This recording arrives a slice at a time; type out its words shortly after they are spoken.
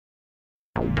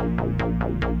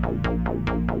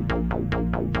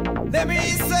Let me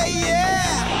say yeah.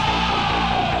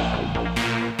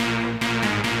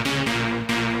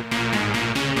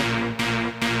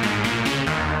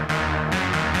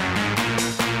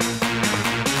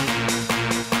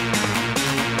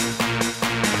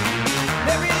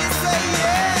 Let me say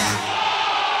yeah.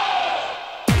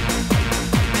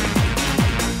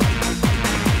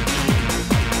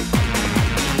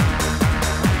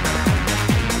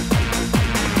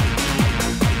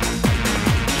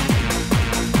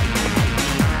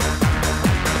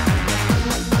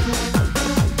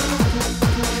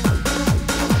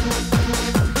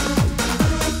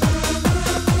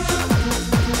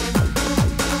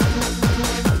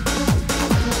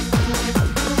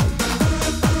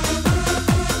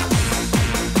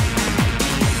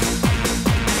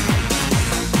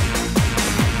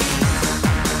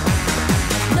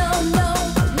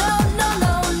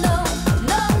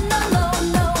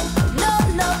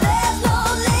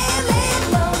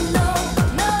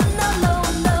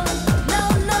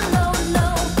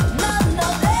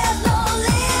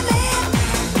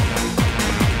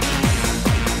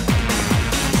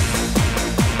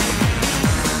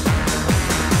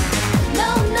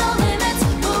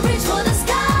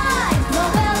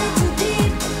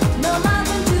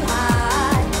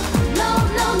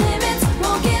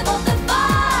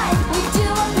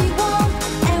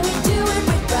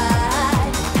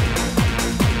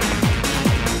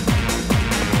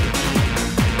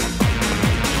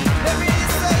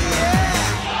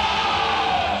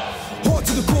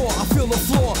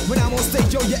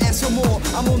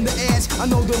 I'm on the edge, I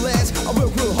know the ledge. I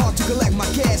work real hard to collect my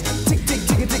cash. Tick, tick,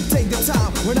 tick, tick, take the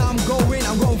time. When I'm going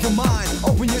for mine.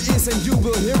 Open your ears and you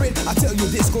will hear it. I tell you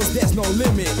this cause there's no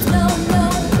limit. No, no,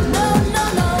 no, no,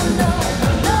 no, no.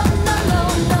 No, no, no,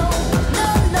 no. No,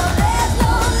 no, there's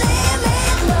no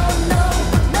limit. No, no,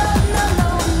 no, no,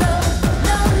 no, no.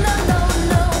 No, no, no,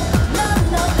 no. No,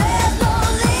 no, there's no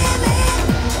limit.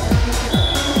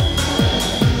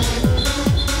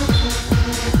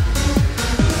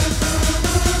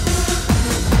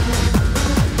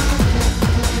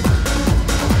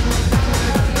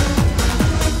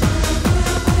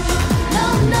 No,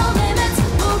 no limits,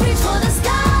 we'll reach for the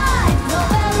sky. No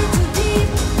valley too deep,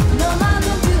 no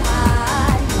mountain too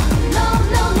high. No,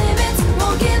 no limits,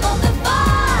 won't give up the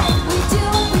fight. We do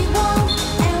what we want,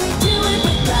 and we do it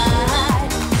with pride.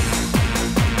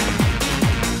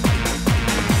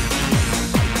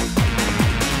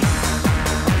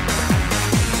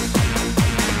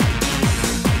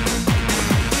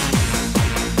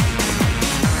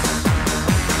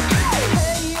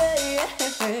 Hey, yeah, yeah.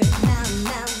 Now,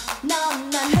 now,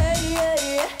 now, hey, yeah,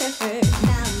 yeah.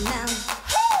 Now.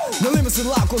 No limits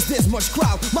allowed cause there's much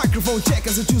crowd. Microphone check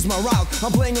as I choose my route.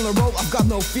 I'm playing on the road, I've got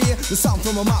no fear. The sound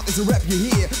from my mouth is a rap you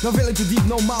hear. No valley too deep,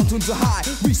 no mountain too high.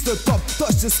 Reach the top,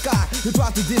 touch the sky. You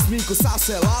try to diss me cause I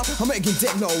sell out. I'm making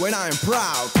techno and I am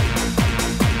proud.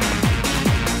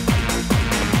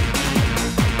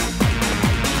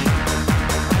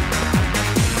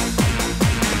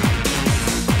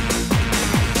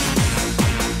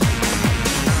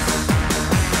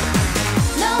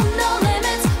 No, no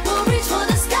limits, we'll reach for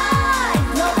the sky.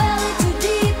 No valley too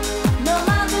deep, no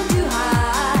mountain too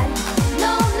high.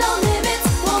 No, no limits,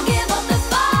 won't give up the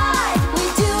fight. We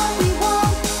do what we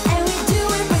want, and we do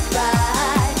it with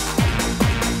pride.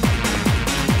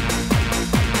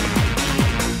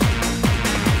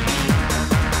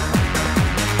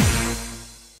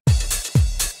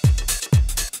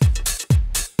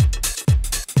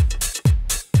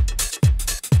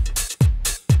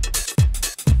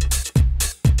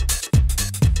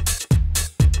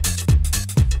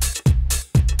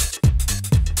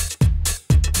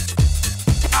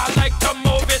 I like to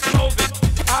move it, move it.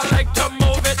 I like to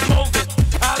move it, move it.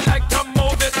 I like to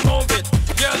move it, move it.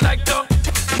 You like to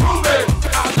move it.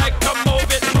 I like to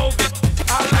move it, move it.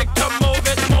 I like to move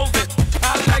it, move it. I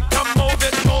like to move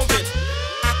it, move it.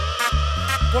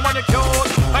 Woman, you cute.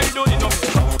 I don't need no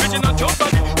makeup. Original cute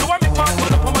body. You want me fat,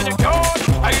 mother. Woman, you cute.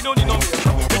 I don't need no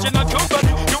makeup. Original cute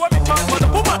body. You want me fat, mother.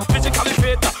 Woman, physically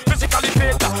fit, physically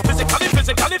fit, physically.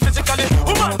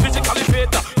 Woman, physically fit,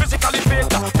 physically fit,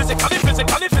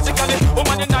 physically.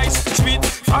 Woman, you nice, sweet,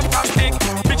 fantastic.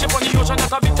 Bitch up on the ocean,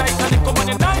 not a bit Titanic. Woman,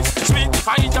 you nice, sweet,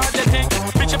 fine, energetic.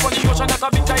 Bitch up on the ocean, not a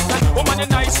bit Titanic. Woman, you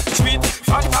nice, sweet,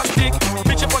 fantastic.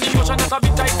 Bitch up on the ocean, not a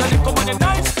bit Titanic. Woman, you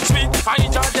nice, sweet, fine,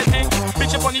 energetic.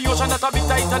 Bitch up on the ocean, not a bit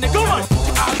Titanic. Come on,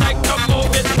 I like to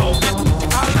move it, move it.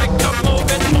 I like to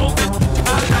move it, move it.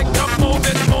 I like to move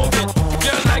it, move it.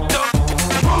 You like to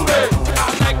move it. I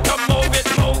like to move it,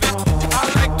 move it. I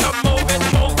like to move it,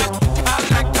 move it. I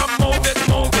like to move it,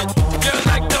 move it. You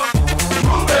like to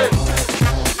move it.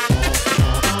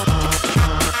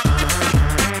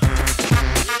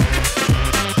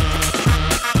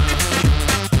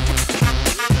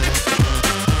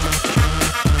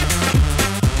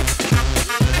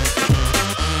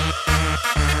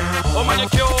 you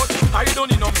cute, I don't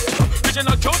need no makeup.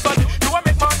 Original cute body, you a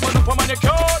make man man up. Woman you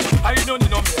cute, I don't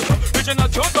need no makeup. Original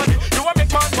cute body, you a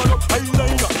make man man up.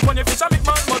 Eyeliner, when your face a make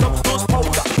man man up. Nose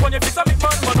powder, when your face a make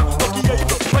man man up. Lucky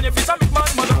eyebrow, when your face a make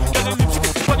man man up. Get a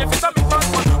lipstick, when your face a make man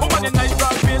man up. Woman you nice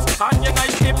broad face and you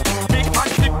nice hip. Make man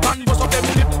flip and bust up them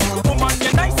lip. Woman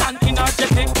you nice and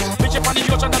energetic. Bitch up on the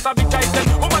ocean that's a big titan.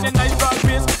 Woman you nice broad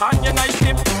face and you nice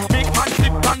hip. Make man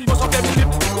flip and bust up them lip.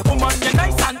 Woman you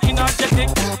nice and energetic.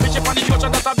 Bitch up on the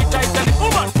ocean that's a big titan.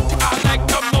 Woman, I like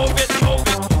to move it, move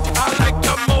it. I like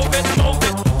to move it, move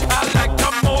it. I like to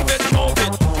move it, move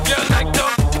it. You like to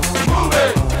move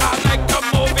it. I like to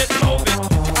move it, move it.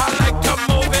 I like to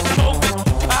move it, move it.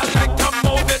 I like to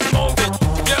move it, move it.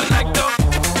 You like to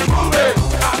move it.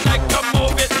 I like to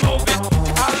move it, move it.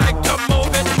 I like to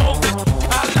move it, move it.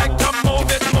 I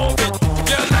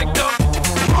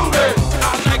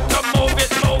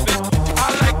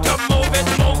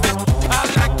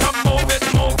like to move it,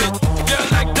 move it. You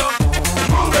like to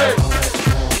move it.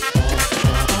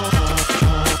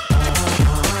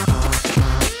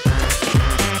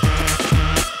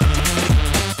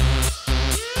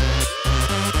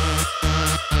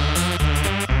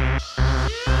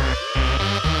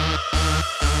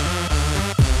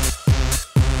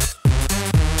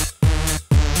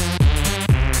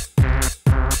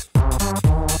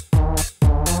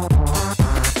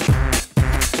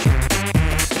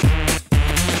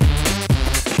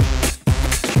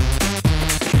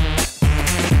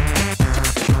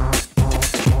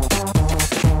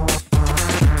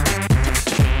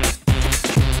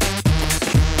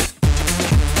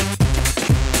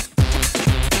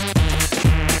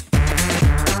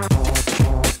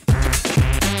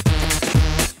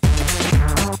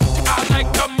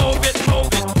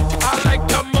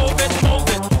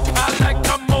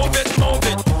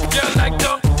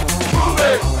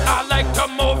 I like to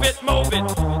move it, move it.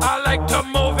 I like to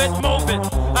move it, move it.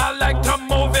 I like to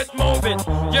move it, move it.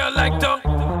 You like to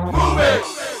move it.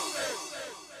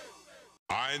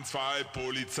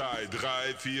 Polizei,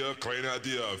 3, 4,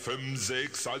 Grenadier, 5,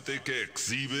 6, alte Keks,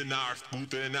 7, 8,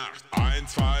 gute Nacht. 1,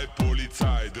 2,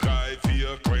 Polizei, 3,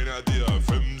 4, Grenadier,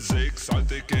 5, 6,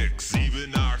 alte Keks,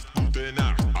 7, 8, gute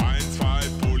Nacht. 1, 2,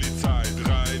 Polizei,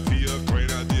 3, 4,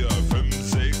 Grenadier, 5,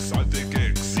 6, alte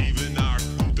Keks, 7, 8,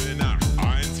 gute Nacht.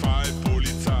 1, 2,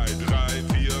 Polizei, 3,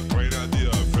 4,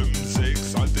 Grenadier, 5,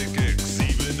 6, alte Keks,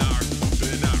 7, 8,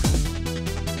 gute Nacht.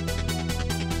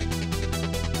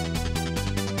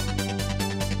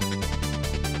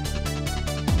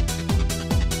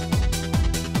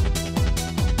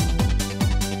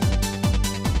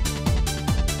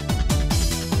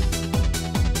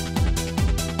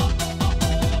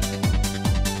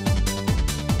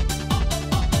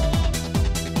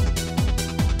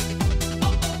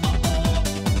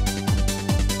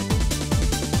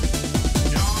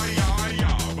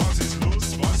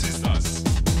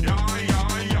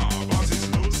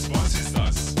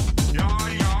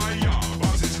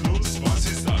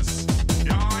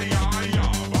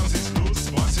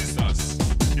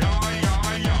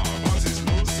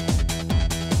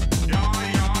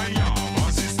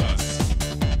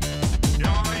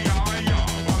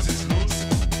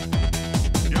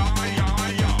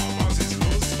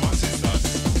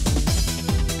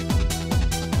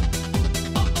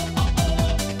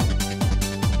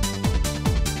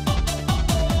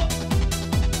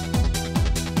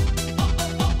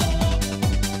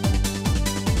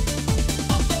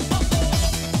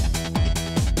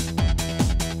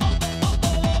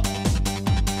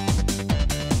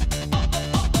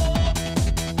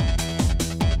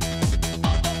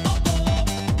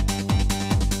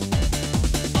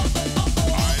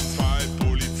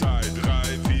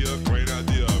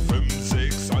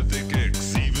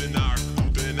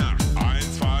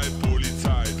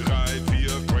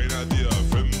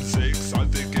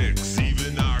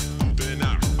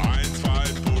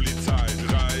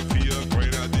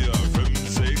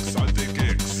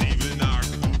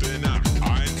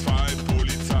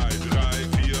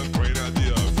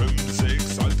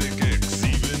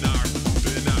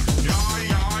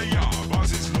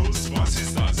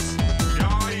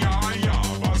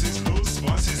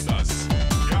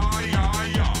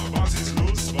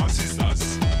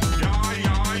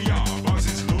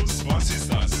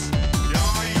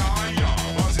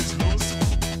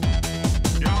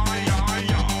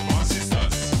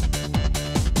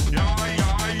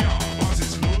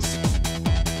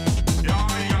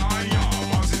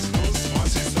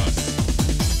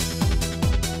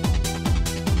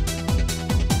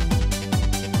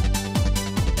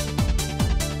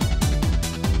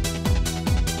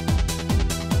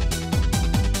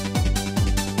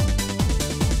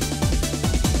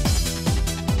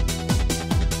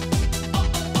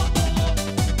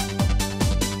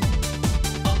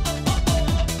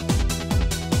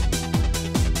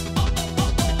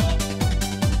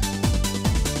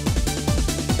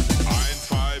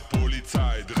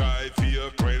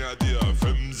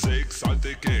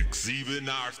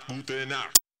 Nacht, gute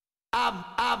Nacht.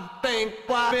 I've been think,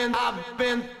 I've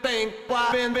been think,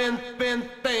 watching, been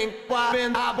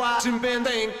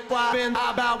think, been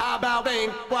about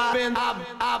think, I've been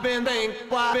think,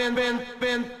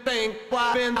 think,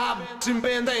 watching,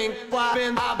 been think,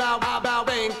 been about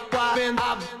think, I've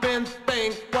been think,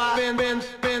 think, watching, been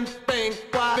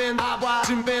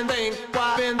think,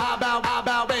 been about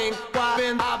think,